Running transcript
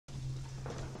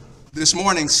This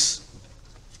morning's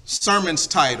sermon's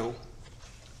title,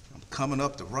 I'm coming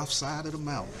up the rough side of the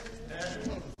mountain.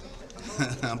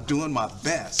 I'm doing my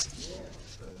best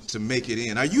to make it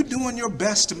in. Are you doing your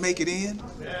best to make it in?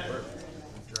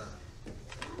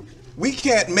 We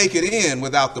can't make it in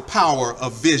without the power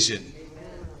of vision.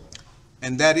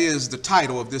 And that is the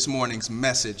title of this morning's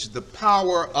message, the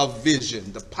power of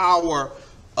vision, the power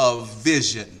of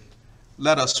vision.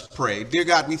 Let us pray. Dear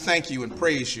God, we thank you and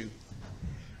praise you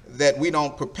that we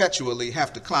don't perpetually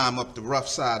have to climb up the rough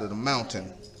side of the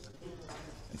mountain.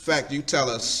 In fact, you tell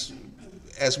us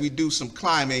as we do some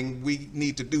climbing, we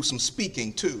need to do some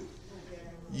speaking too.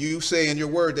 You say in your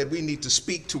word that we need to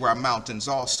speak to our mountains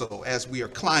also as we are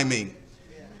climbing.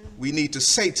 We need to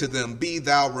say to them, be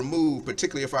thou removed,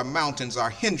 particularly if our mountains are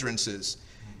hindrances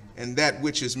and that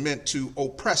which is meant to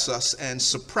oppress us and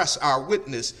suppress our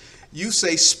witness. You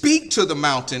say, speak to the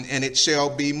mountain and it shall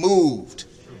be moved.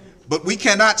 But we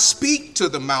cannot speak to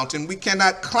the mountain. We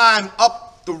cannot climb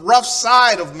up the rough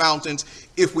side of mountains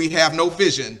if we have no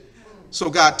vision. So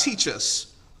God, teach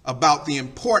us about the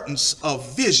importance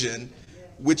of vision,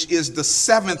 which is the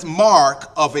seventh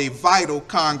mark of a vital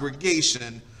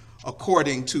congregation,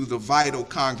 according to the Vital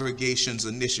Congregations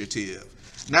Initiative.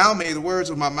 Now may the words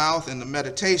of my mouth and the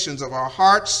meditations of our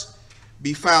hearts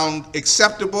be found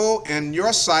acceptable in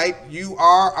your sight. You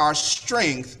are our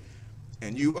strength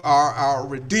and you are our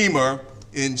Redeemer.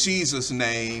 In Jesus'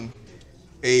 name,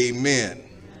 amen.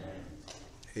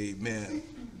 Amen.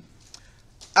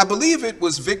 I believe it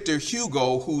was Victor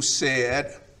Hugo who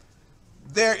said,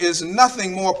 there is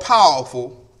nothing more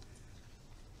powerful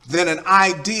than an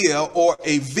idea or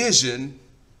a vision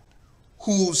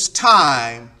whose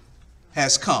time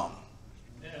has come.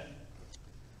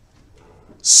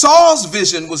 Saul's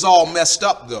vision was all messed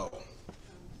up, though.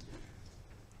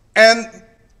 And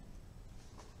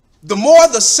the more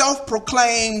the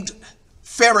self-proclaimed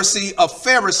Pharisee of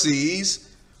Pharisees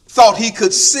thought he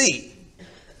could see,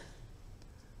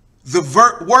 the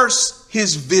worse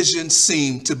his vision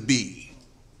seemed to be.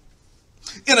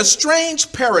 In a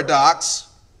strange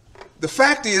paradox, the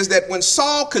fact is that when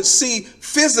Saul could see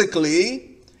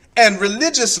physically and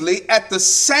religiously at the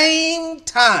same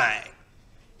time,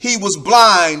 he was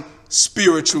blind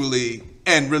spiritually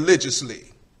and religiously.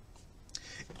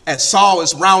 As Saul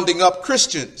is rounding up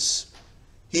Christians,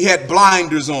 he had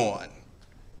blinders on.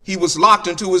 He was locked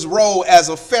into his role as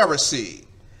a Pharisee,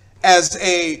 as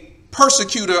a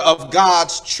persecutor of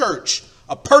God's church,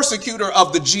 a persecutor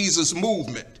of the Jesus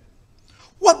movement.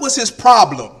 What was his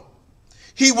problem?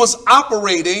 He was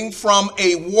operating from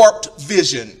a warped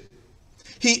vision.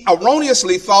 He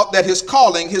erroneously thought that his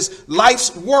calling, his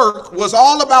life's work, was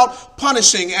all about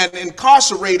punishing and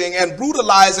incarcerating and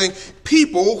brutalizing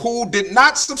people who did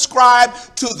not subscribe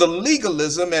to the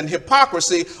legalism and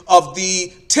hypocrisy of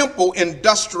the temple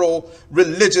industrial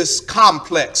religious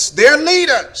complex. Their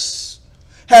leaders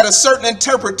had a certain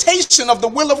interpretation of the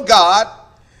will of God,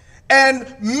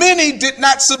 and many did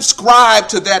not subscribe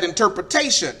to that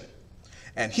interpretation.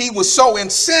 And he was so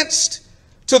incensed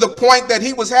to the point that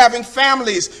he was having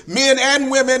families, men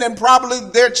and women, and probably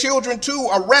their children too,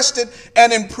 arrested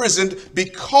and imprisoned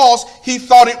because he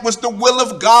thought it was the will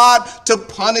of God to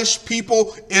punish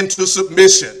people into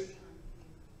submission.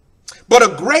 But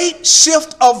a great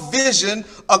shift of vision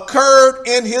occurred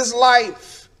in his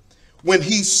life when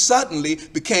he suddenly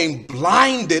became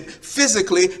blinded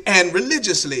physically and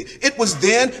religiously. It was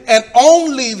then and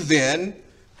only then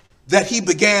that he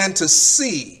began to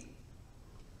see.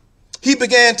 He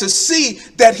began to see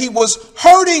that he was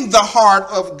hurting the heart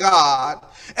of God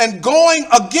and going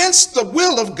against the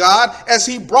will of God as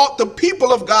he brought the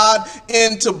people of God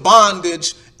into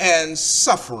bondage and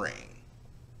suffering.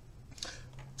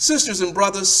 Sisters and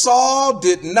brothers, Saul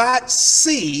did not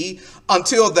see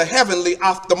until the heavenly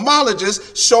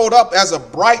ophthalmologist showed up as a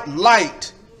bright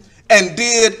light and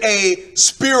did a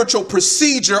spiritual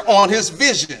procedure on his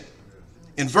vision.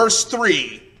 In verse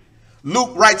 3,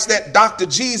 Luke writes that Dr.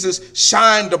 Jesus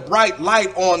shined a bright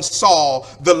light on Saul,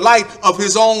 the light of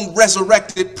his own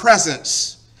resurrected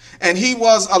presence. And he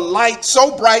was a light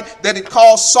so bright that it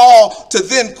caused Saul to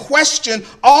then question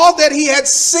all that he had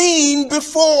seen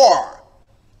before,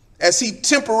 as he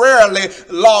temporarily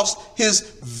lost his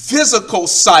physical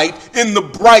sight in the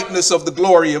brightness of the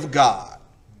glory of God.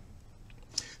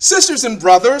 Sisters and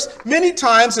brothers, many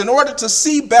times in order to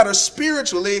see better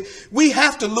spiritually, we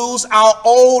have to lose our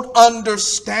old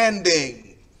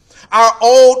understanding, our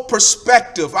old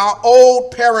perspective, our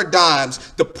old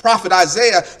paradigms. The prophet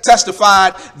Isaiah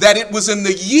testified that it was in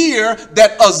the year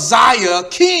that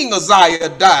King Uzziah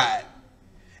died.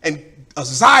 And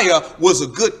Uzziah was a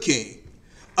good king.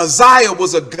 Uzziah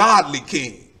was a godly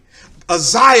king.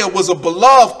 Uzziah was a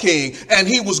beloved king, and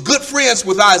he was good friends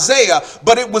with Isaiah.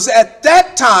 But it was at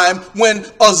that time when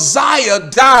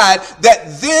Uzziah died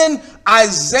that then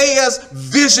Isaiah's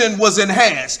vision was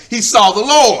enhanced. He saw the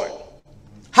Lord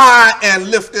high and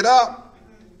lifted up.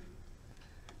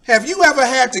 Have you ever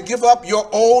had to give up your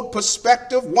old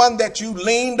perspective, one that you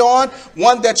leaned on,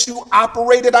 one that you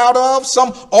operated out of,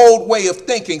 some old way of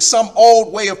thinking, some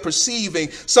old way of perceiving,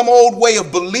 some old way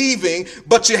of believing,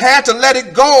 but you had to let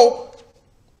it go?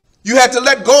 You had to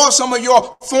let go of some of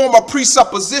your former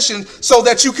presuppositions so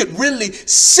that you could really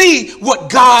see what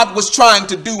God was trying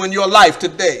to do in your life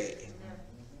today.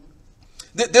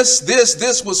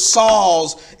 This was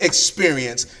Saul's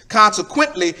experience.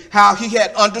 Consequently, how he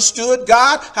had understood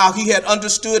God, how he had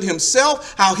understood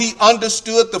himself, how he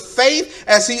understood the faith,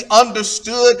 as he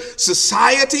understood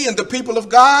society and the people of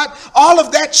God, all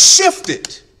of that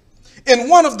shifted in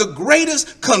one of the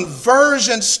greatest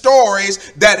conversion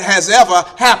stories that has ever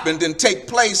happened and taken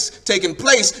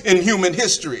place in human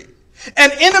history.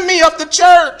 An enemy of the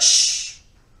church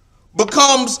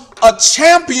becomes a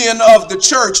champion of the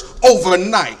church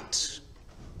overnight.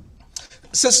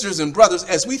 Sisters and brothers,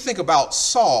 as we think about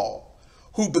Saul,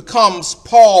 who becomes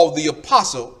Paul the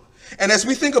apostle, and as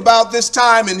we think about this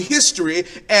time in history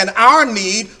and our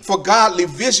need for godly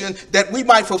vision that we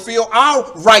might fulfill our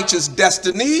righteous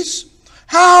destinies,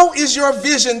 how is your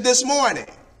vision this morning?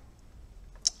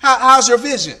 How's your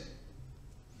vision?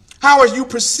 How are you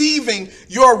perceiving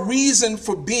your reason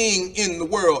for being in the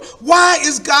world? Why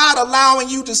is God allowing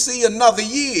you to see another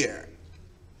year?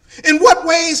 In what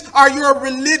ways are your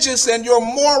religious and your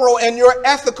moral and your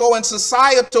ethical and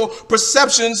societal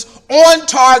perceptions on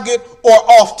target or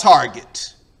off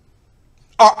target?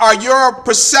 Are your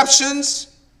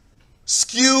perceptions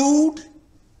skewed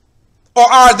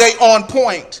or are they on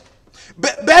point?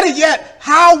 Better yet,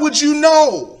 how would you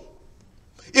know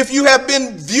if you have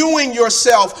been viewing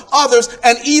yourself, others,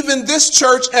 and even this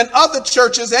church and other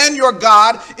churches and your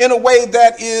God in a way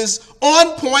that is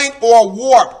on point or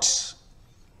warped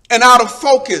and out of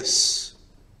focus,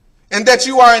 and that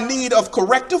you are in need of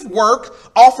corrective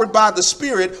work offered by the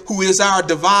Spirit, who is our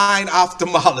divine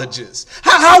ophthalmologist?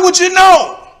 How would you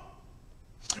know?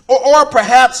 Or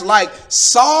perhaps like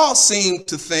Saul seemed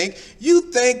to think, you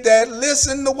think that,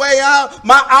 listen, the way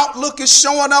my outlook is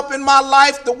showing up in my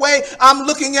life, the way I'm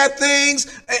looking at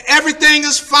things, everything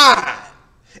is fine.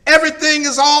 Everything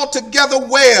is all together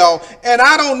well, and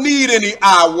I don't need any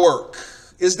eye work.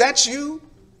 Is that you?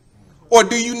 Or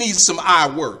do you need some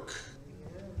eye work?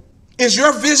 Is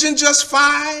your vision just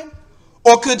fine?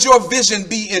 Or could your vision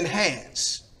be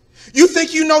enhanced? You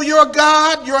think you know your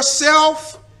God,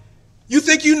 yourself? You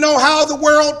think you know how the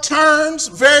world turns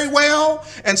very well?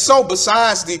 And so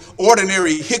besides the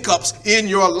ordinary hiccups in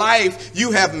your life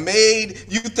you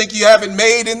think you haven't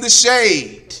made in the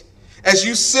shade, as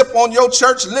you sip on your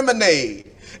church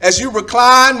lemonade, as you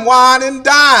recline, wine, and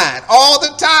dine all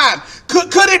the time.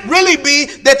 Could it really be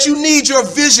that you need your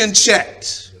vision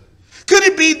checked? Could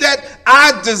it be that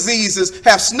eye diseases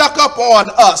have snuck up on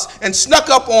us and snuck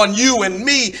up on you and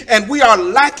me, and we are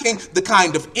lacking the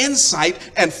kind of insight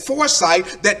and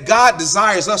foresight that God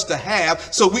desires us to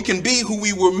have so we can be who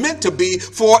we were meant to be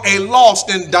for a lost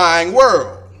and dying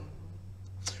world?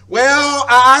 Well,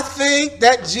 I think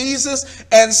that Jesus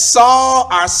and Saul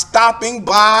are stopping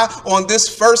by on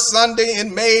this first Sunday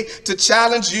in May to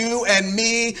challenge you and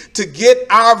me to get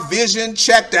our vision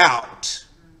checked out.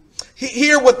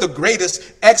 Hear what the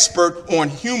greatest expert on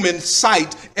human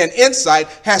sight and insight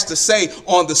has to say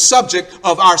on the subject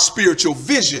of our spiritual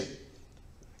vision.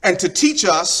 And to teach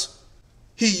us,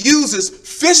 he uses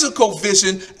physical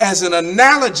vision as an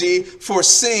analogy for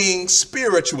seeing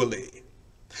spiritually.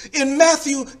 In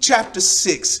Matthew chapter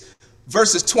 6,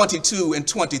 verses 22 and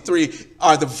 23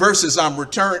 are the verses I'm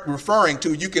referring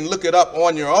to. You can look it up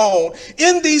on your own.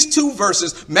 In these two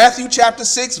verses, Matthew chapter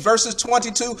 6, verses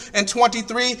 22 and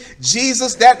 23,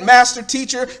 Jesus, that master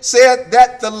teacher, said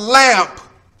that the lamp,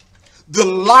 the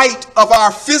light of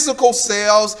our physical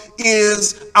selves,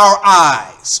 is our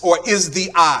eyes, or is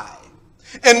the eye.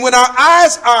 And when our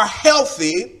eyes are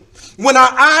healthy, when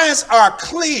our eyes are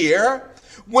clear,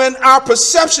 when our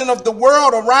perception of the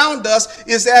world around us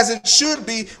is as it should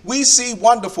be, we see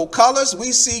wonderful colors,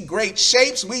 we see great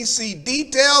shapes, we see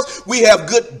details, we have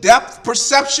good depth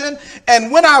perception.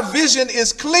 And when our vision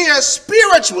is clear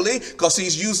spiritually, because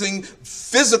he's using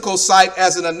physical sight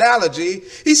as an analogy,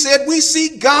 he said we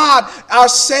see God,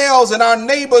 ourselves, and our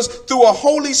neighbors through a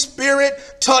Holy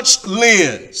Spirit touched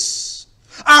lens.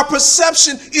 Our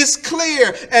perception is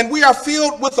clear and we are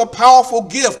filled with a powerful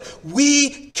gift.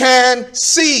 We can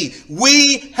see.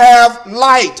 We have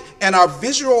light. and our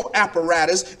visual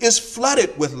apparatus is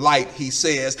flooded with light, he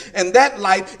says. And that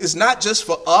light is not just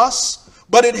for us,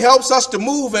 but it helps us to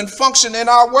move and function in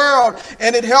our world.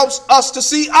 And it helps us to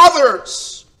see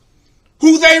others,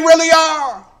 who they really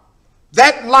are.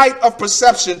 That light of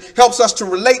perception helps us to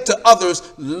relate to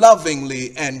others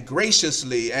lovingly and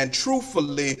graciously and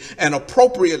truthfully and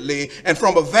appropriately and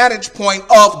from a vantage point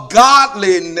of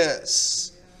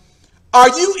godliness. Are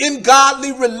you in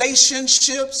godly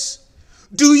relationships?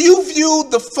 Do you view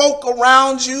the folk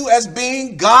around you as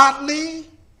being godly?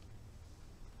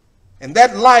 And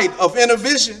that light of inner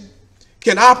vision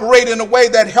can operate in a way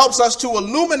that helps us to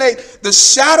illuminate the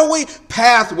shadowy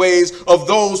pathways of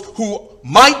those who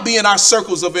might be in our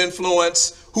circles of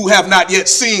influence who have not yet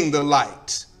seen the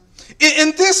light.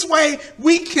 In this way,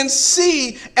 we can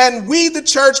see, and we, the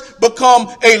church,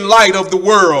 become a light of the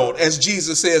world, as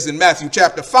Jesus says in Matthew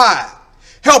chapter 5,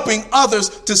 helping others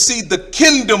to see the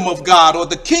kingdom of God or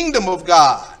the kingdom of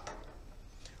God.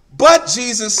 But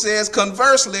Jesus says,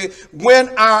 conversely, when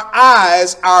our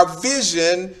eyes, our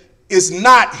vision is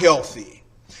not healthy,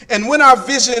 and when our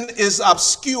vision is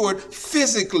obscured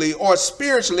physically or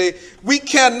spiritually, we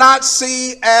cannot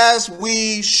see as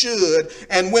we should.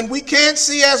 And when we can't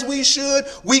see as we should,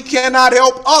 we cannot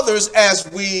help others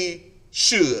as we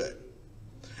should.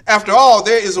 After all,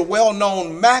 there is a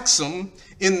well-known maxim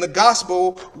in the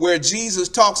gospel where Jesus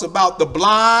talks about the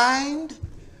blind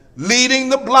leading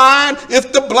the blind.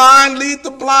 If the blind lead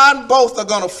the blind, both are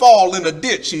going to fall in a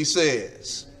ditch, he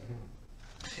says.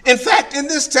 In fact, in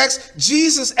this text,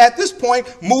 Jesus at this point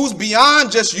moves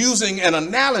beyond just using an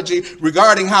analogy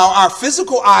regarding how our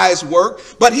physical eyes work,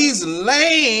 but he's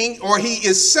he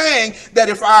is saying that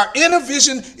if our inner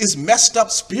vision is messed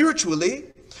up spiritually,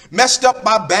 messed up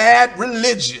by bad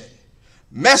religion,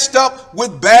 messed up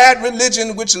with bad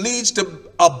religion, which leads to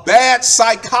a bad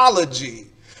psychology,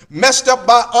 messed up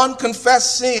by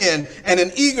unconfessed sin and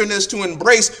an eagerness to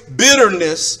embrace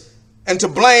bitterness and to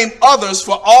blame others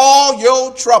for all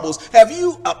your troubles. Have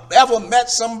you ever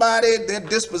met somebody, their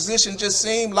disposition just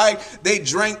seemed like they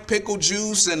drank pickle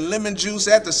juice and lemon juice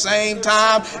at the same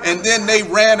time, and then they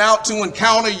ran out to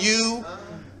encounter you,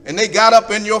 and they got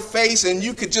up in your face, and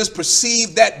you could just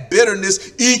perceive that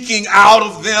bitterness eking out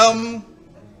of them?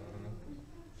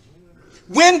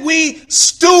 When we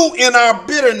stew in our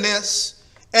bitterness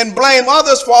and blame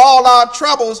others for all our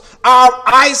troubles, our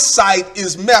eyesight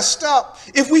is messed up.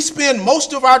 If we spend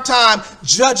most of our time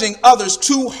judging others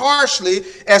too harshly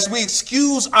as we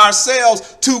excuse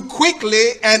ourselves too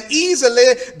quickly and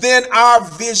easily, then our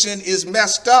vision is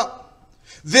messed up.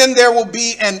 Then there will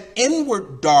be an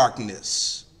inward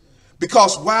darkness,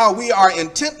 because while we are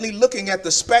intently looking at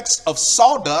the specks of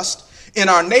sawdust in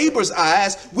our neighbor's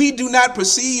eyes, we do not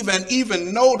perceive and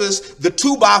even notice the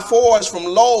 2x4s from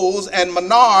Lowe's and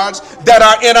Menards that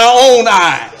are in our own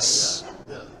eyes.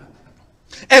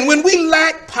 And when we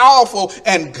lack powerful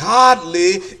and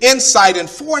godly insight and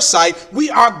foresight, we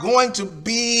are going to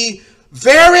be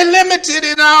very limited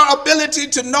in our ability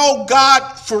to know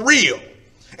God for real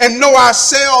and know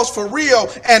ourselves for real,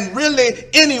 and really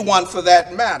anyone for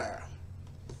that matter,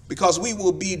 because we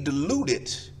will be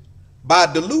deluded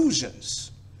by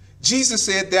delusions. Jesus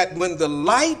said that when the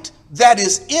light that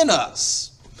is in us,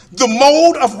 the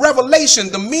mode of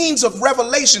revelation, the means of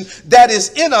revelation that is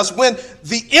in us, when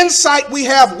the insight we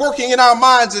have working in our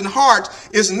minds and hearts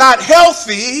is not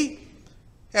healthy.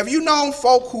 Have you known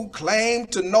folk who claim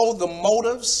to know the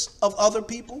motives of other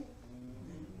people?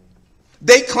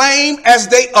 They claim, as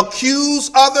they accuse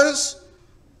others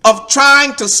of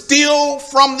trying to steal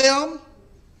from them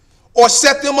or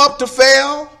set them up to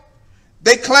fail,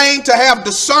 they claim to have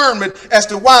discernment as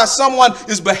to why someone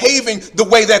is behaving the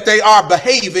way that they are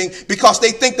behaving, because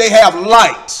they think they have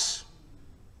light.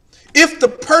 If the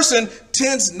person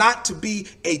tends not to be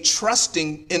a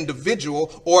trusting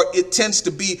individual, or it tends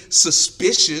to be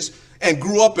suspicious and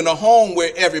grew up in a home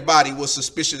where everybody was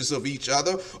suspicious of each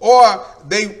other, or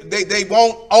they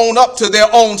won't own up to their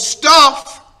own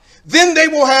stuff, then they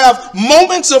will have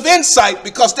moments of insight,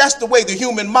 because that's the way the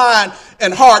human mind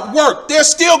and heart work. There's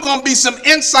still going to be some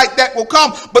insight that will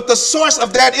come, but the source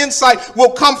of that insight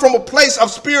will come from a place of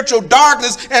spiritual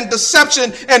darkness and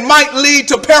deception, and might lead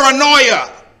to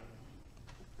paranoia.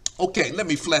 Okay, let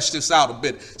me flesh this out a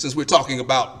bit, since we're talking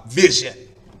about vision.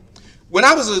 When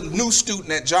I was a new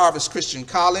student at Jarvis Christian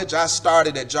College, I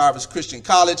started at Jarvis Christian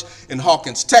College in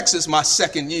Hawkins, Texas, my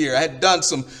second year. I had done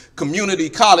some community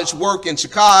college work in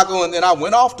Chicago, and then I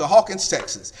went off to Hawkins,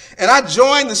 Texas. And I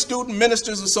joined the Student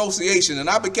Ministers Association, and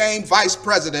I became vice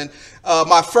president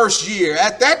my first year.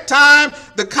 At that time,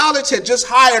 the college had just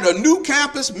hired a new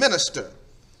campus minister,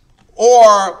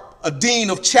 or a dean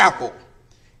of chapel.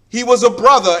 He was a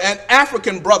brother, an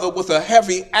African brother with a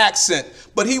heavy accent,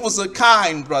 but he was a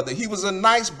kind brother. He was a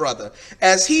nice brother.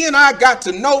 As he and I got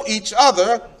to know each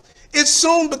other, it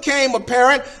soon became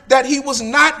apparent that he was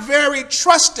not very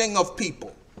trusting of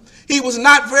people. He was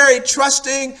not very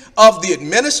trusting of the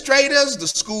administrators, the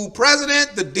school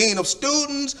president, the dean of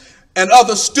students, and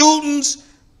other students,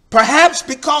 perhaps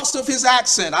because of his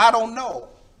accent. I don't know.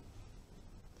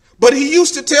 But he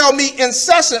used to tell me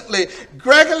incessantly,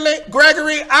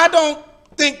 Gregory, I don't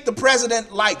think the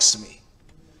president likes me.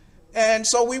 And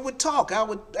so we would talk. I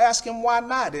would ask him why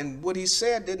not. And what he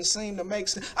said didn't seem to make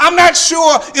sense. I'm not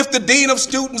sure if the dean of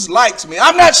students likes me.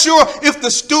 I'm not sure if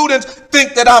the students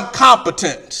think that I'm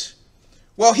competent.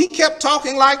 Well, he kept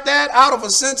talking like that out of a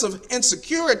sense of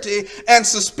insecurity and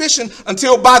suspicion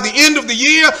until by the end of the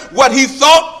year, what he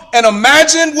thought and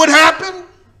imagined would happen,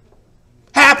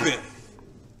 happened.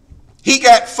 He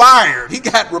got fired. He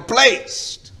got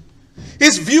replaced.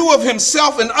 His view of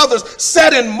himself and others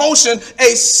set in motion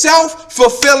a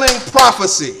self-fulfilling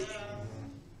prophecy.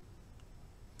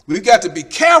 We've got to be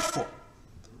careful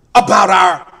about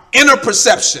our inner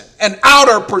perception and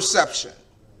outer perception.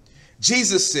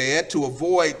 Jesus said to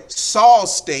avoid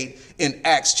Saul's state in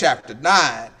Acts chapter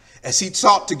 9, as he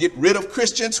sought to get rid of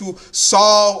Christians whom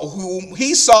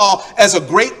he saw as a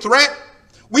great threat,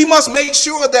 we must make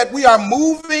sure that we are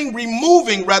removing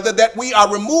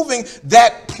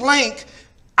that plank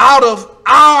out of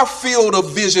our field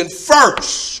of vision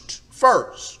first.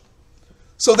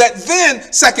 So that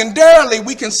then, secondarily,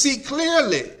 we can see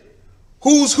clearly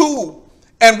who's who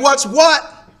and what's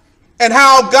what and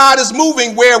how God is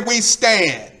moving where we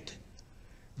stand.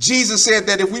 Jesus said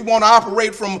that if we want to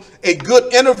operate from a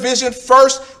good inner vision,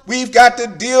 first, we've got to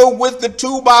deal with the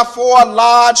 2x4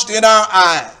 lodged in our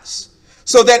eyes,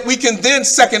 so that we can then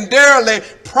secondarily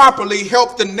properly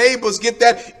help the neighbors get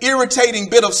that irritating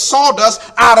bit of sawdust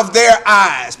out of their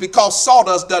eyes, because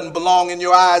sawdust doesn't belong in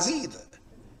your eyes either.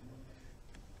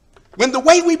 When the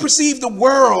way we perceive the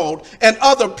world and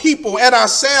other people and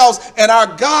ourselves and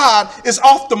our God is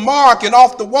off the mark and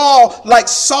off the wall, like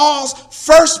Saul's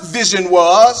first vision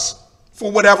was,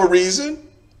 for whatever reason,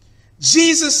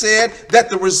 Jesus said that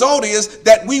the result is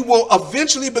that we will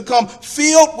eventually become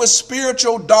filled with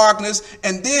spiritual darkness.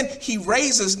 And then he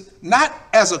raises, not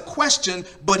as a question,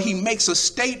 but he makes a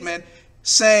statement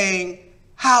saying,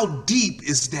 how deep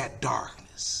is that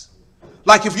darkness?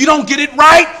 Like if you don't get it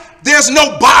right, there's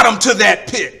no bottom to that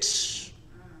pit.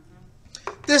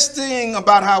 This thing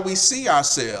about how we see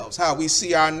ourselves, how we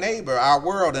see our neighbor, our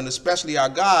world, and especially our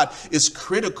God is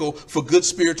critical for good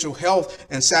spiritual health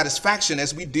and satisfaction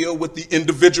as we deal with the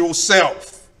individual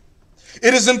self.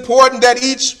 It is important that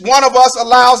each one of us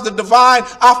allows the divine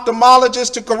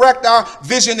ophthalmologist to correct our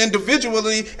vision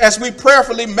individually as we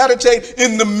prayerfully meditate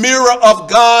in the mirror of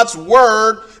God's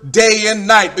word day and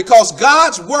night, because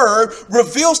God's word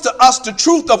reveals to us the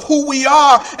truth of who we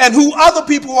are and who other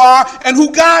people are and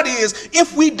who God is.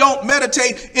 If we don't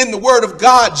meditate in the word of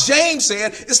God, James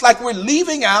said, it's like we're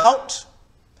leaving out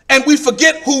and we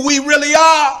forget who we really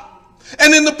are.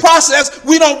 And in the process,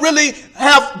 we don't really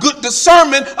have good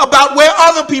discernment about where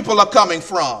other people are coming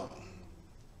from.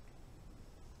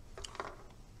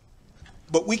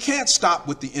 But we can't stop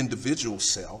with the individual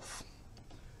self.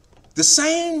 The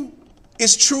same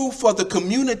is true for the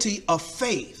community of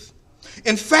faith.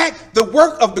 In fact, the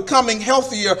work of becoming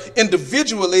healthier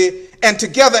individually and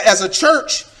together as a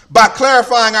church by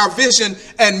clarifying our vision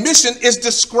and mission is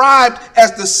described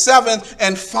as the seventh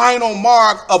and final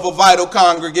mark of a vital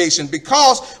congregation,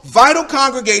 because vital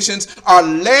congregations are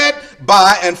led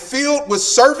by and filled with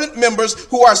servant members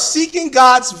who are seeking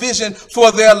God's vision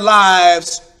for their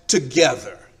lives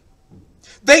together.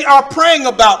 They are praying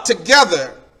about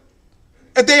together,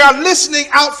 and they are listening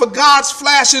out for God's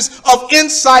flashes of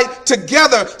insight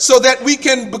together so that we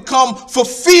can become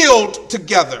fulfilled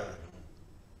together.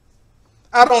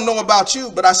 I don't know about you,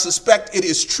 but I suspect it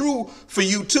is true for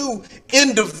you too.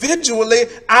 Individually,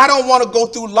 I don't want to go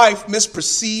through life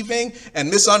misperceiving and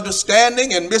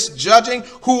misunderstanding and misjudging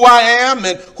who I am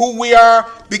and who we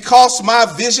are because my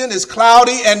vision is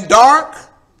cloudy and dark.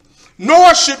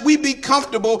 Nor should we be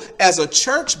comfortable as a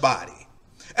church body,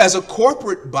 as a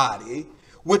corporate body,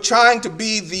 with trying to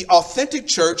be the authentic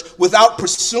church without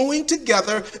pursuing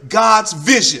together God's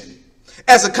vision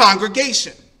as a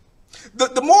congregation.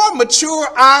 The more mature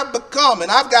I become, and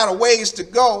I've got a ways to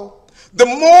go, the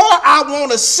more I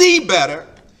want to see better,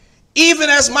 even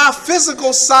as my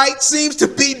physical sight seems to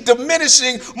be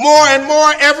diminishing more and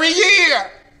more every year.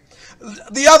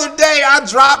 The other day, I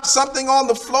dropped something on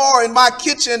the floor in my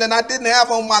kitchen and I didn't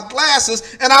have on my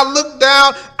glasses. And I looked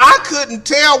down. I couldn't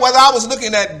tell whether I was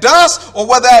looking at dust or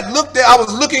whether I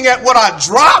was looking at what I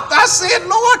dropped. I said,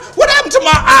 Lord, what happened to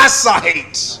my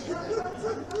eyesight?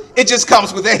 It just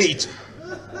comes with age.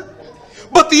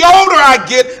 But the older I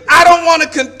get, I don't want to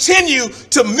continue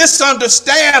to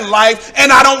misunderstand life, and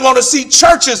I don't want to see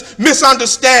churches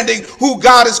misunderstanding who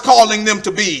God is calling them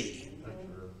to be.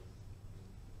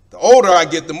 The older I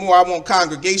get, the more I want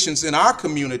congregations in our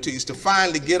communities to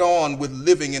finally get on with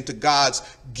living into God's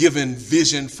given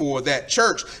vision for that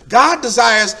church. God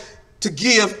desires to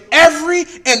give every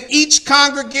and each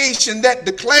congregation that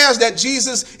declares that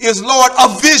Jesus is Lord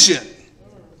a vision.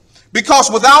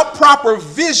 Because without proper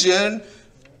vision,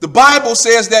 the Bible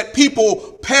says that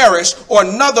people perish, or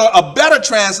a better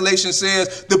translation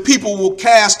says the people will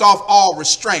cast off all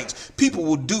restraints. People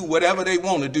will do whatever they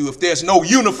want to do if there's no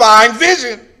unifying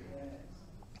vision.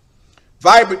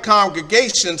 Vibrant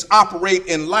congregations operate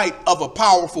in light of a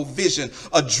powerful vision,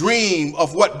 a dream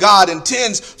of what God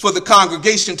intends for the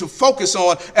congregation to focus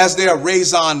on as their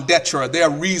raison d'etre,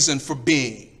 their reason for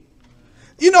being.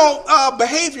 You know,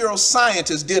 behavioral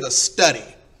scientists did a study.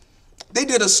 They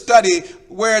did a study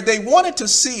where they wanted to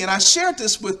see, and I shared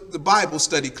this with the Bible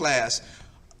study class,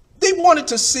 they wanted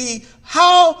to see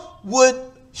how would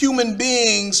human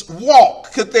beings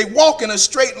walk. Could they walk in a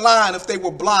straight line if they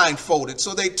were blindfolded?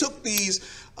 So they took these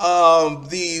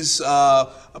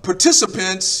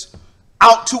participants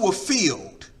out to a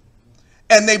field,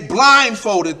 and they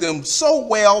blindfolded them so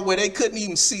well where they couldn't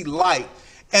even see light.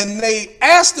 And they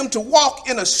asked them to walk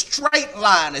in a straight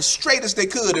line, as straight as they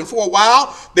could. And for a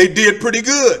while, they did pretty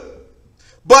good.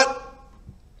 But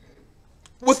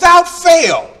without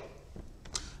fail,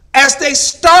 as they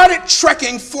started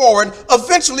trekking forward,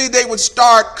 eventually they would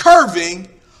start curving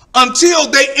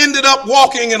until they ended up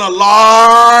walking in a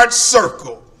large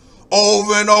circle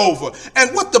over and over. And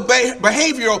what the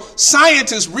behavioral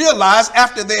scientists realized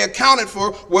after they accounted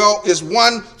for, well, is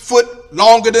one foot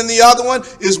longer than the other one?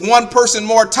 Is one person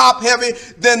more top heavy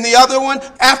than the other one?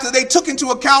 After they took into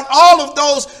account all of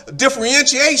those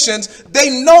differentiations,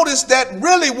 they noticed that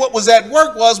really what was at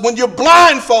work was when you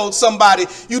blindfold somebody,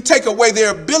 you take away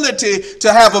their ability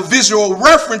to have a visual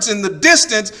reference in the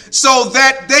distance so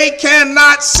that they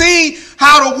cannot see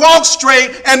how to walk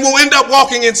straight and will end up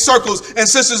walking in circles. And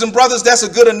sisters and brothers, that's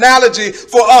a good analogy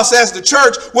for us as the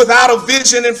church. Without a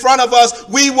vision in front of us,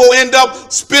 we will end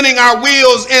up spinning our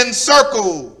wheels in circles.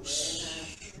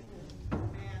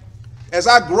 As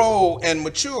I grow and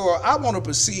mature, I want to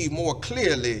perceive more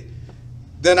clearly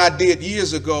than I did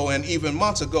years ago and even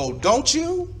months ago. Don't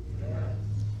you?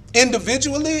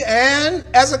 Individually and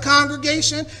as a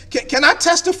congregation. Can I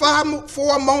testify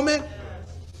for a moment?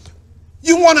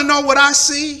 You want to know what I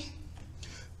see?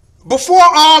 Before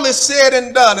all is said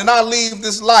and done and I leave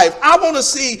this life, I want to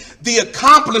see the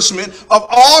accomplishment of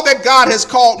all that God has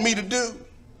called me to do.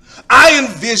 I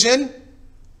envision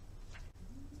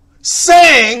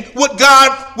saying what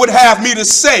God would have me to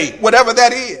say, whatever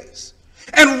that is,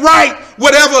 and write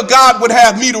whatever God would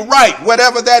have me to write,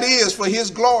 whatever that is, for his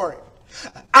glory.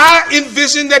 I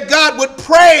envision that God would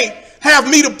have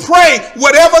me to pray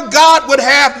whatever God would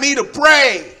have me to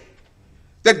pray.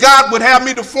 That God would have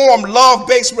me to form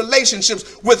love-based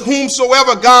relationships with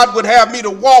whomsoever God would have me to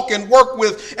walk and work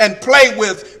with and play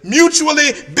with,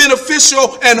 mutually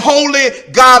beneficial and holy,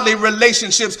 godly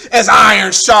relationships as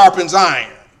iron sharpens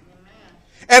iron.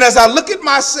 And as I look at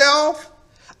myself,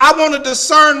 I want to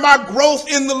discern my growth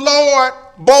in the Lord,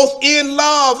 both in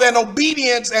love and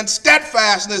obedience and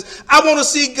steadfastness. I want to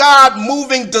see God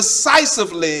moving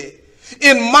decisively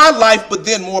in my life, but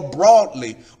then more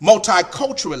broadly,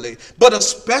 multiculturally, but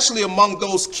especially among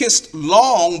those kissed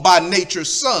long by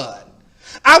nature's son.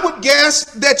 I would guess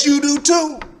that you do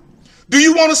too. Do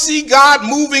you want to see God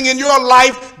moving in your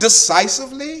life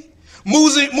decisively?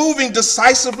 Moving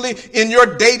decisively in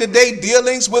your day-to-day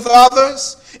dealings with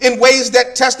others in ways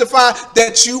that testify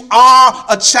that you are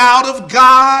a child of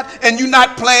God and you're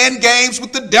not playing games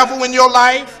with the devil in your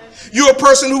life? You're a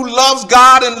person who loves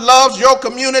God and loves your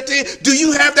community. Do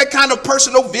you have that kind of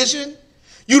personal vision?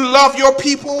 You love your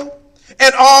people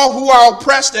and all who are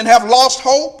oppressed and have lost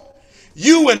hope.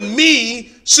 You and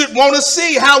me should want to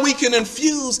see how we can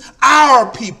infuse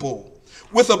our people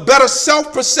with a better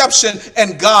self-perception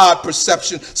and God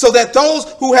perception, so that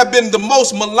those who have been the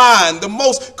most maligned, the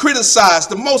most criticized,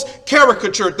 the most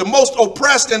caricatured, the most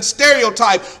oppressed and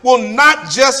stereotyped will not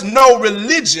just know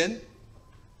religion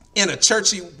in a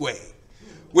churchy way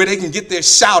where they can get their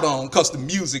shout on because the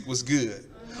music was good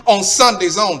on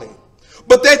Sundays only,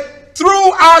 but that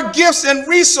through our gifts and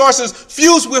resources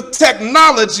fused with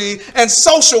technology and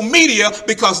social media,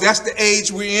 because that's the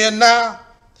age we're in now,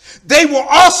 they will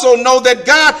also know that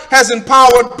God has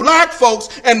empowered black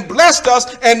folks and blessed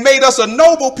us and made us a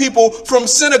noble people from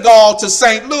Senegal to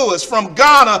St. Louis, from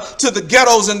Ghana to the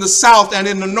ghettos in the South and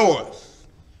in the North.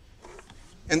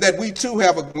 And that we too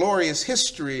have a glorious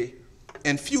history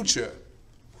and future,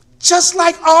 just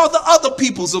like all the other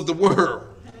peoples of the world.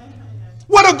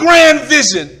 What a grand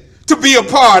vision to be a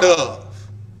part of.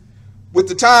 With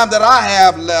the time that I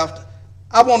have left,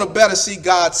 I want to better see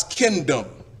God's kingdom.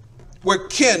 We're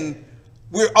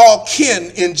all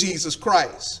kin in Jesus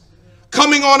Christ,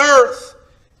 coming on earth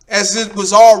as it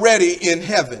was already in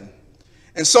heaven.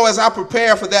 And so as I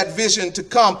prepare for that vision to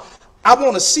come, I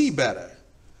want to see better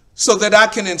so that I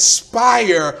can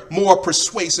inspire more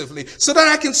persuasively, so that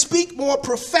I can speak more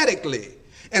prophetically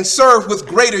and serve with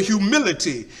greater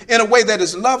humility in a way that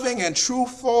is loving and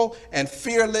truthful and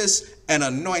fearless and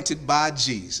anointed by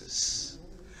Jesus.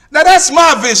 Now that's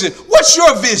my vision. What's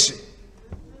your vision?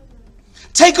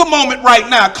 Take a moment right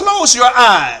now, close your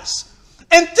eyes,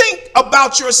 and think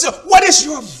about yourself. What is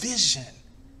your vision?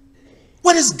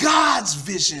 What is God's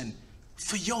vision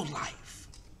for your life?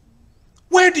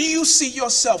 Where do you see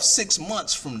yourself 6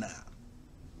 months from now?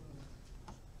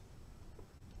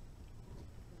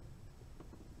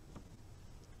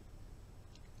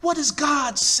 What is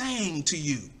God saying to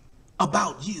you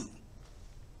about you?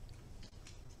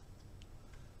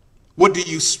 What do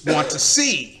you want to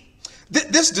see?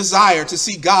 This desire to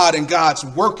see God and God's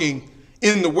working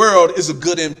in the world is a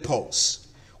good impulse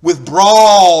with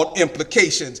broad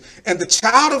implications. And the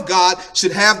child of God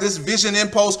should have this vision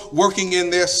impulse working in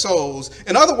their souls.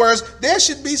 In other words, there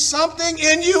should be something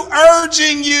in you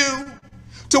urging you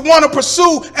to want to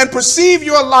pursue and perceive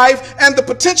your life and the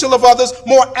potential of others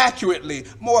more accurately,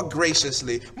 more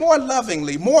graciously, more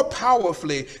lovingly, more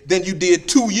powerfully than you did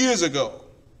 2 years ago,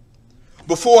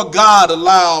 before God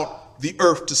allowed the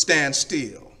earth to stand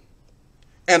still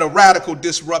and a radical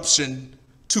disruption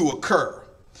to occur.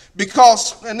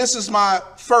 Because, and this is my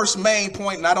first main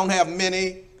point, and I don't have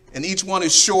many, and each one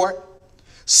is short.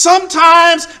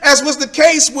 Sometimes, as was the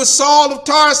case with Saul of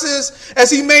Tarsus, as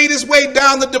he made his way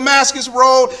down the Damascus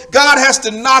road, God has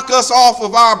to knock us off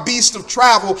of our beast of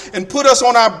travel and put us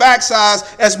on our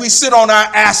backsides as we sit on our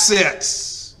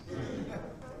assets,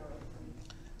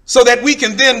 so that we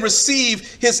can then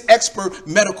receive his expert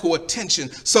medical attention,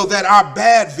 so that our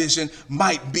bad vision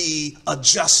might be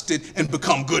adjusted and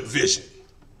become good vision.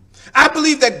 I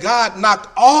believe that God knocked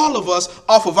all of us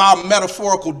off of our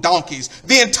metaphorical donkeys,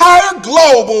 the entire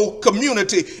global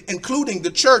community, including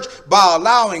the church, by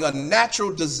allowing a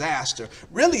natural disaster,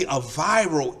 really a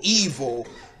viral evil,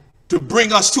 to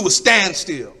bring us to a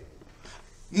standstill.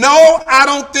 No, I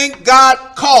don't think God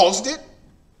caused it,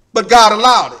 but God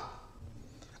allowed it.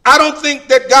 I don't think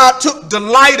that God took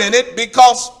delight in it,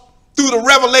 because through the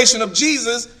revelation of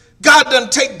Jesus, God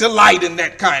doesn't take delight in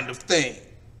that kind of thing.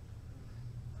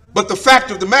 But the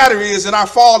fact of the matter is, in our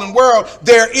fallen world,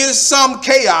 there is some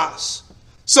chaos,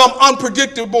 some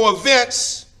unpredictable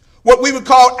events, what we would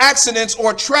call accidents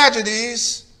or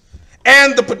tragedies,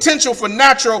 and the potential for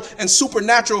natural and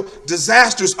supernatural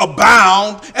disasters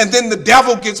abound, and then the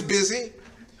devil gets busy.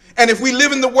 And if we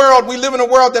live in the world, we live in a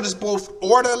world that is both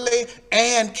orderly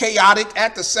and chaotic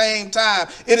at the same time.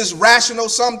 It is rational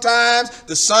sometimes.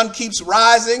 The sun keeps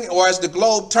rising, or as the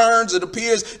globe turns, it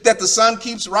appears that the sun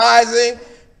keeps rising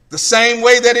the same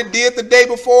way that it did the day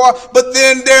before. But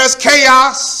then there's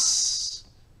chaos.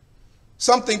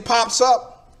 Something pops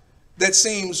up that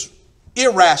seems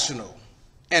irrational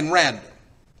and random.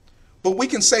 But we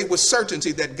can say with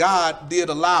certainty that God did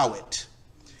allow it.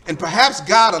 And perhaps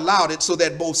God allowed it so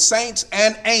that both saints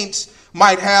and ain'ts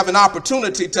might have an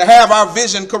opportunity to have our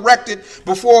vision corrected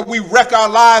before we wreck our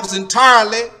lives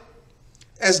entirely.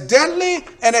 As deadly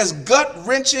and as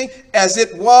gut-wrenching as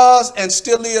it was and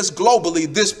still is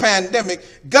globally, this pandemic,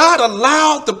 God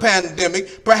allowed the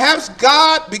pandemic. Perhaps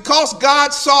because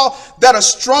God saw that a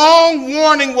strong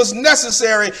warning was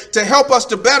necessary to help us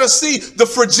to better see the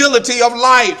fragility of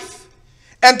life.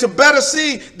 And to better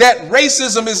see that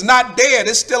racism is not dead,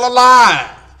 it's still alive.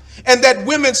 And that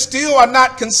women still are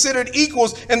not considered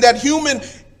equals, and that human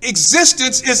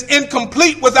existence is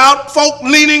incomplete without folk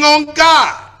leaning on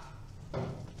God.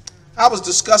 I was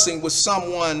discussing with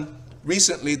someone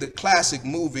recently the classic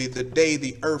movie, The Day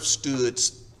the Earth Stood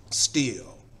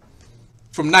Still,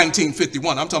 from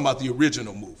 1951. I'm talking about the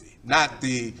original movie, not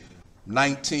the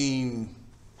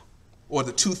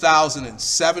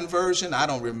 2007 version. I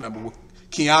don't remember.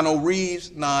 Keanu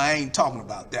Reeves? No, I ain't talking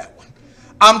about that one.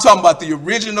 I'm talking about the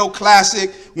original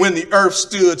classic, when the earth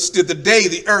stood still, the day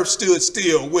the earth stood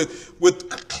still,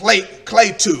 with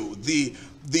Clayton,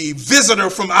 the visitor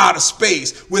from outer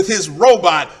space, with his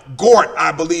robot, Gort,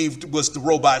 I believe was the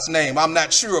robot's name. I'm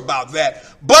not sure about that.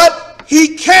 But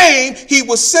he came, he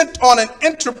was sent on an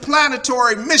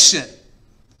interplanetary mission,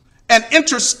 an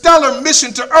interstellar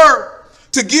mission to Earth,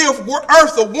 to give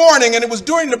Earth a warning. And it was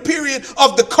during the period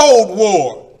of the Cold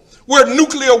War, where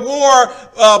nuclear war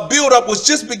buildup was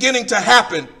just beginning to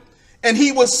happen. And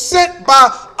he was sent by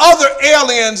other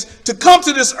aliens to come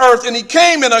to this earth, and he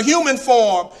came in a human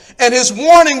form. And his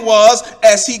warning was,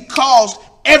 as he caused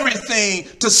everything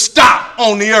to stop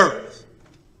on the earth.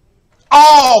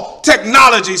 All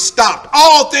technology stopped.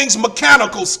 All things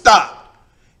mechanical stopped.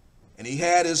 And he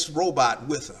had his robot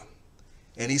with him.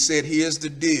 And he said, here's the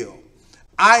deal.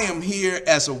 I am here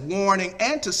as a warning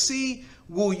and to see,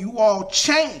 will you all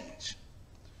change?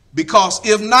 Because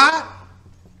if not,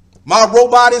 my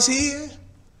robot is here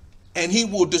and he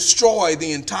will destroy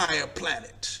the entire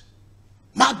planet.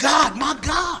 My God, my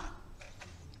God.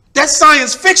 That's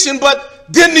science fiction,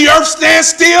 but didn't the earth stand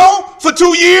still for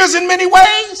 2 years in many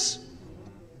ways?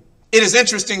 It is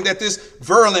interesting that this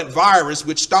virulent virus,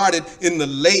 which started in the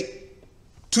late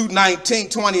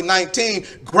 2019,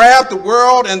 grabbed the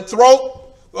world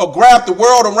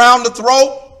around the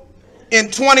throat in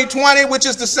 2020, which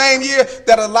is the same year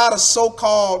that a lot of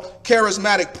so-called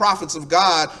charismatic prophets of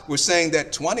God were saying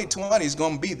that 2020 is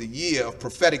going to be the year of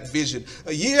prophetic vision,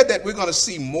 a year that we're going to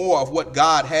see more of what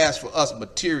God has for us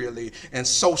materially and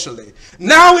socially.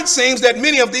 Now it seems that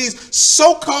many of these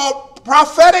so-called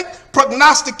prophetic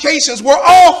prognostications were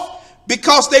off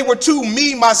because they were too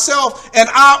me, myself, and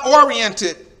I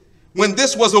oriented when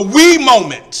this was a we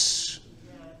moment.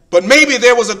 But maybe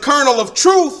there was a kernel of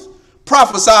truth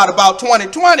prophesied about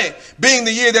 2020 being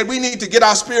the year that we need to get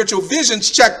our spiritual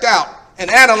visions checked out and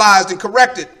analyzed and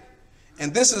corrected.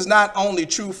 And this is not only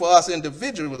true for us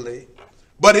individually,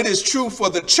 but it is true for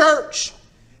the church,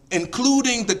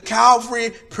 including the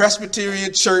Calvary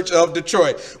Presbyterian Church of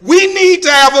Detroit. We need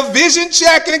to have a vision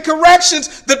check and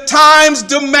corrections. The times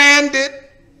demand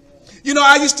it. You know,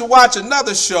 I used to watch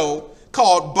another show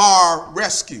called Bar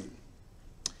Rescue.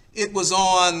 It was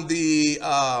on the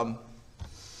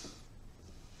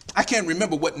I can't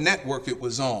remember what network it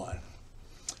was on,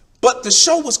 but the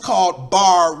show was called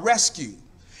Bar Rescue.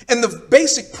 And the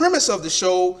basic premise of the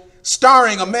show,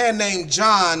 starring a man named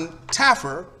John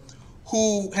Taffer,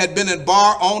 who had been a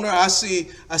bar owner. I see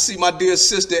my dear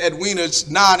sister Edwina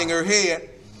nodding her head.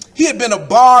 He had been a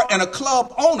bar and a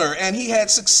club owner, and he had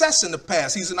success in the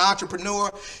past. He's an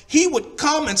entrepreneur. He would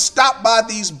come and stop by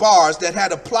these bars that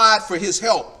had applied for his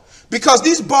help because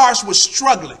these bars were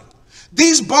struggling.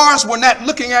 These bars were not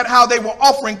looking at how they were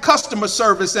offering customer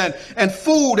service and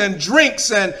food and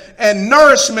drinks and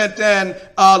nourishment and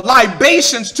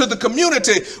libations to the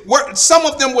community. Some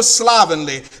of them were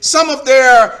slovenly. Some of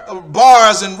their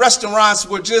bars and restaurants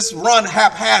were just run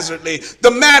haphazardly.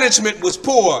 The management was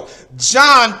poor.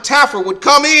 John Taffer would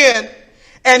come in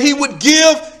and he would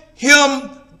give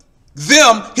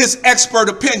them his expert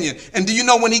opinion. And do you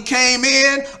know, when he came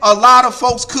in, a lot of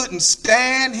folks couldn't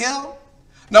stand him.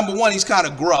 Number one, he's kind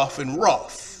of gruff and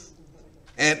rough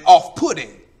and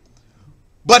off-putting.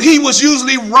 But he was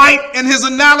usually right in his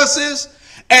analysis.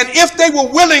 And if they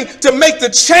were willing to make the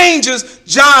changes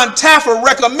John Taffer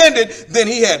recommended, then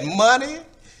he had money.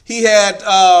 He had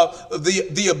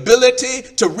the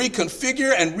ability to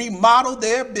reconfigure and remodel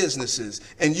their businesses.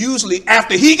 And usually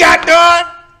after he got done,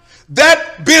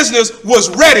 that business was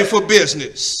ready for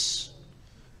business.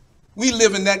 We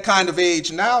live in that kind of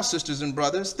age now, sisters and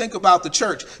brothers. Think about the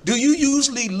church. Do you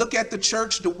usually look at the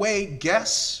church the way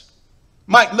guests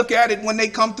might look at it when they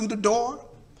come through the door?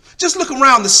 Just look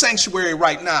around the sanctuary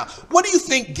right now. What do you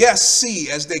think guests see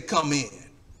as they come in?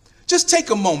 Just take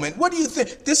a moment. What do you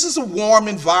think? This is a warm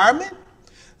environment.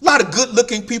 A lot of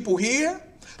good-looking people here.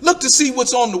 Look to see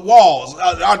what's on the walls.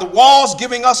 Are the walls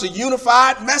giving us a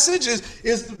unified message? Is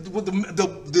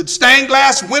the stained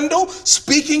glass window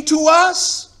speaking to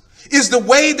us? Is the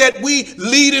way that we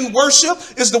lead in worship,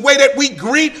 is the way that we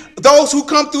greet those who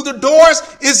come through the doors,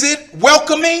 is it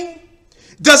welcoming?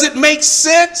 Does it make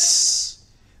sense?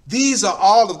 These are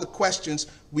all of the questions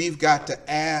we've got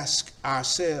to ask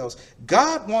ourselves.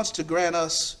 God wants to grant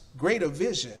us greater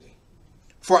vision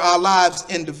for our lives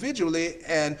individually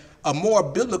and a more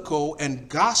biblical and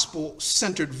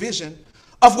gospel-centered vision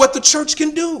of what the church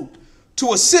can do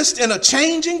to assist in a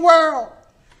changing world.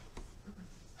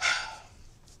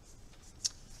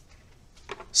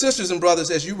 Sisters and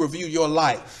brothers, as you review your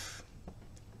life,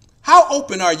 how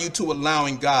open are you to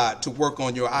allowing God to work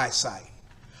on your eyesight?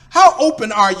 How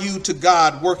open are you to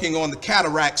God working on the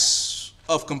cataracts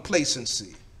of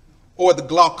complacency or the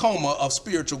glaucoma of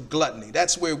spiritual gluttony?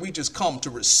 That's where we just come to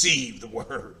receive the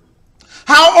word.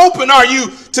 How open are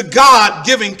you to God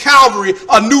giving Calvary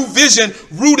a new vision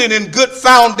rooted in good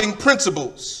founding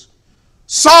principles?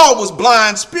 Saul was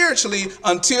blind spiritually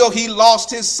until he lost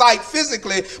his sight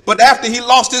physically. But after he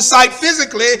lost his sight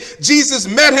physically, Jesus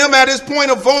met him at his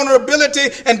point of vulnerability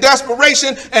and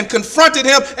desperation and confronted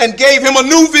him and gave him a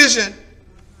new vision,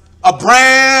 a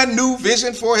brand new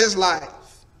vision for his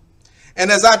life. And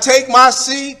as I take my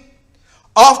seat,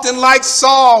 often like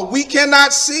Saul, we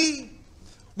cannot see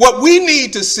what we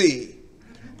need to see,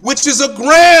 which is a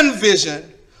grand vision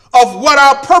of what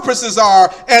our purposes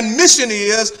are and mission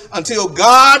is, until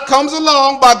God comes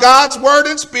along by God's word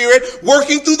and spirit,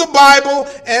 working through the Bible,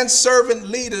 and servant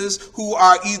leaders who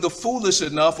are either foolish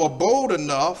enough or bold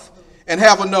enough and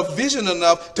have enough vision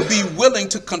enough to be willing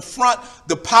to confront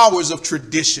the powers of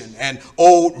tradition and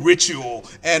old ritual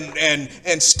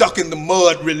and stuck in the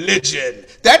mud religion.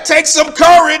 That takes some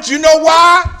courage. You know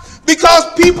why?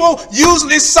 Because people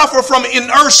usually suffer from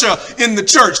inertia in the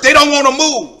church. They don't want to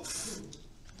move.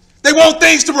 They want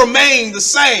things to remain the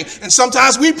same. And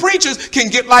sometimes we preachers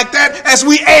can get like that as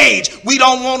we age. We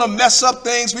don't want to mess up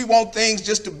things. We want things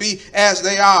just to be as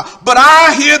they are. But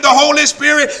I hear the Holy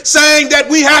Spirit saying that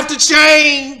we have to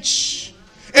change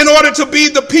in order to be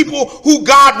the people who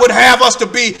God would have us to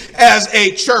be as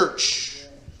a church.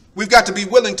 We've got to be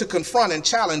willing to confront and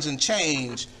challenge and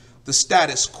change the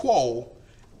status quo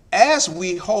as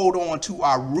we hold on to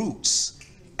our roots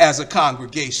as a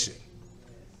congregation.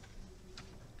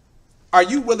 Are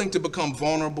you willing to become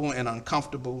vulnerable and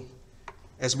uncomfortable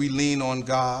as we lean on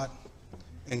God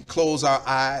and close our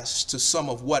eyes to some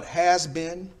of what has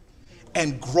been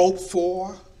and grope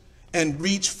for and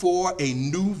reach for a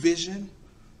new vision,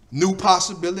 new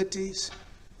possibilities?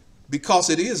 Because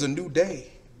it is a new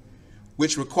day,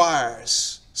 which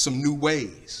requires some new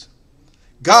ways.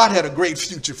 God had a great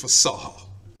future for Saul.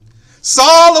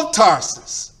 Saul of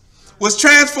Tarsus was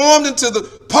transformed into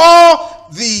Paul,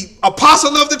 the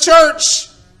apostle of the church.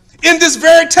 In this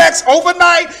very text,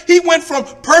 overnight, he went from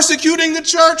persecuting the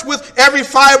church with every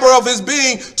fiber of his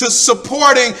being to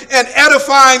supporting and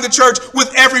edifying the church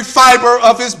with every fiber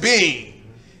of his being.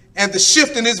 And the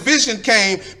shift in his vision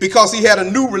came because he had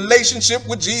a new relationship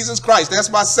with Jesus Christ.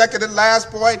 That's my second and last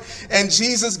point. And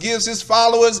Jesus gives his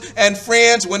followers and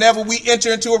friends, whenever we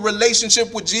enter into a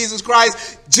relationship with Jesus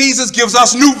Christ, Jesus gives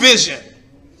us new vision.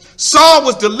 Saul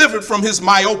was delivered from his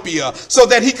myopia so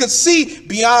that he could see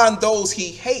beyond those he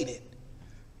hated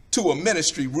to a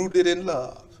ministry rooted in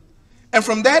love. And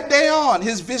from that day on,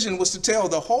 his vision was to tell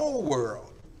the whole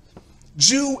world,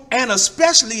 Jew and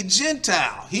especially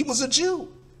Gentile. He was a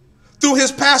Jew. Through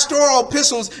his pastoral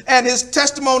epistles and his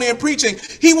testimony and preaching,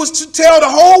 he was to tell the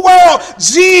whole world,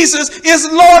 Jesus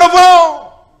is Lord of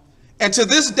all. And to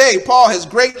this day, Paul has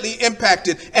greatly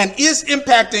impacted and is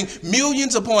impacting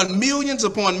millions upon millions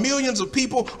upon millions of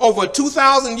people over a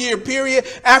 2,000-year period.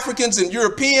 Africans and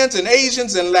Europeans and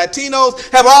Asians and Latinos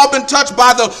have all been touched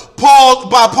by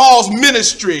Paul's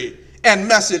ministry and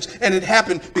message. And it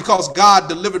happened because God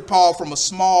delivered Paul from a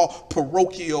small,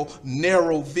 parochial,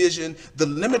 narrow vision, the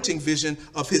limiting vision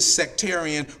of his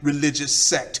sectarian religious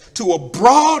sect, to a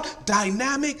broad,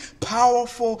 dynamic,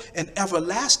 powerful, and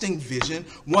everlasting vision,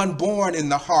 one born in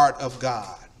the heart of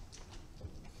God.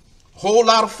 A whole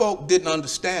lot of folk didn't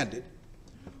understand it,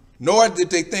 nor did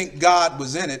they think God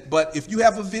was in it. But if you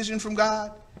have a vision from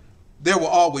God, there will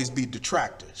always be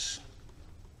detractors.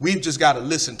 We've just got to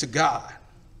listen to God.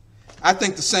 I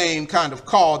think the same kind of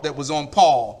call that was on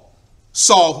Paul,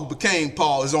 Saul who became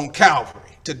Paul, is on Calvary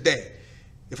today.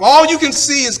 If all you can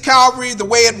see is Calvary the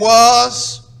way it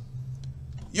was,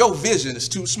 your vision is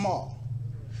too small.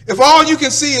 If all you can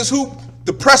see is who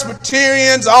the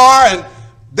Presbyterians are and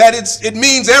that it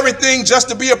means everything just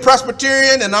to be a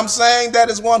Presbyterian, and I'm saying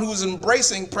that as one who's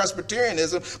embracing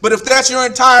Presbyterianism, but if that's your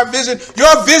entire vision,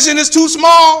 your vision is too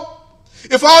small.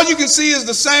 If all you can see is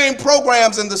the same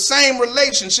programs and the same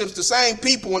relationships, the same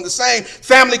people and the same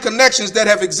family connections that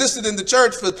have existed in the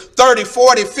church for 30,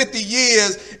 40, 50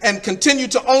 years and continue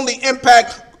to only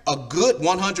impact a good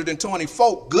 120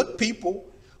 folk, good people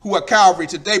who are Calvary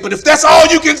today. But if that's all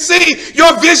you can see,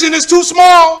 your vision is too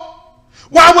small.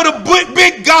 Why would a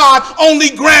big God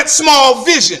only grant small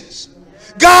visions?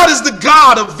 God is the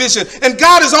God of vision, and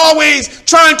God is always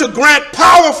trying to grant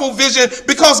powerful vision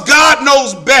because God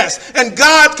knows best, and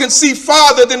God can see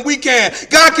farther than we can.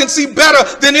 God can see better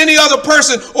than any other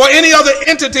person or any other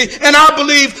entity, and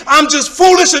I'm just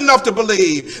foolish enough to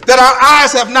believe that our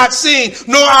eyes have not seen,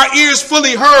 nor our ears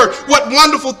fully heard what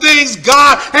wonderful things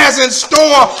God has in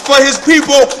store for his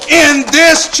people in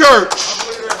this church.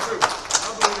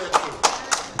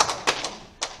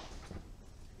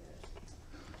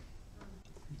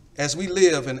 As we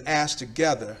live and ask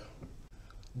together,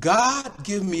 God,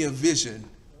 give me a vision.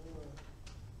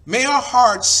 May our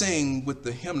hearts sing with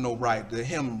the hymn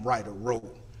writer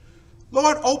wrote.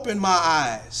 Lord, open my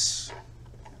eyes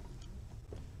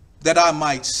that I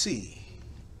might see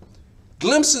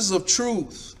glimpses of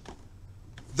truth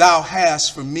thou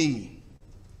hast for me.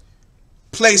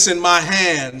 Place in my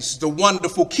hands the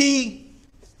wonderful key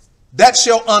that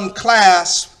shall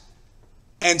unclasp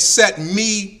and set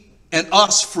me and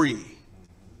us free.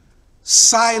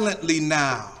 Silently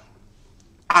now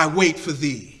I wait for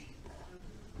thee,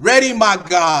 ready, my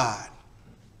God,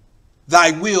 thy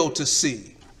will to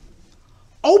see.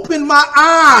 Open my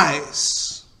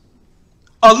eyes,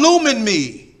 illumine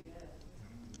me,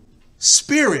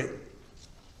 Spirit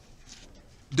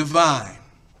divine.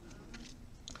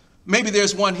 Maybe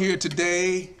there's one here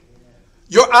today.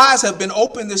 Your eyes have been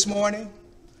opened this morning.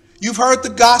 You've heard the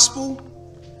gospel,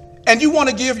 and you want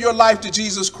to give your life to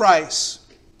Jesus Christ.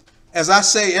 As I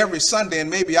say every Sunday, and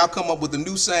maybe I'll come up with a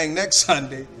new saying next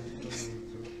Sunday,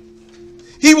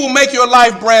 he will make your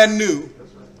life brand new.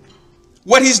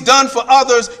 What he's done for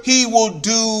others, he will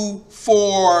do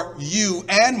for you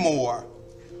and more.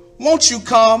 Won't you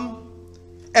come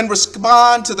and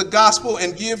respond to the gospel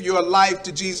and give your life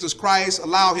to Jesus Christ?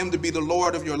 Allow him to be the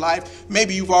Lord of your life.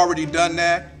 Maybe you've already done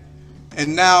that,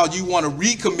 and now you want to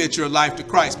recommit your life to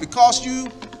Christ because your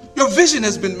vision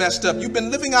has been messed up. You've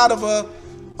been living out of a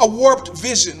warped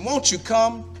vision. Won't you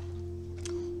come?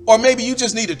 Or maybe you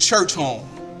just need a church home.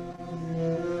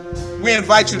 We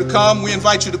invite you to come. We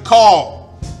invite you to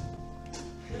call.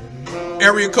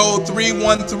 Area code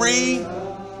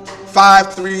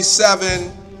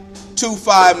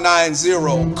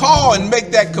 313-537-2590. Call and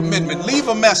make that commitment. Leave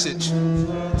a message,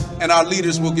 and our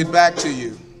leaders will get back to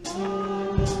you.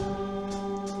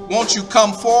 Won't you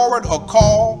come forward or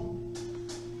call?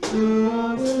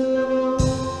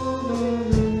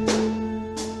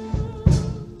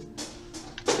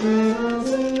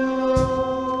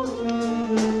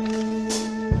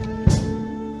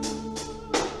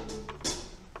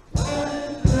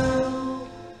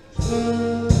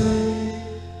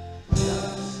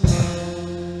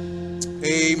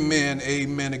 Amen.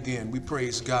 Amen again. We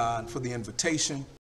praise God for the invitation.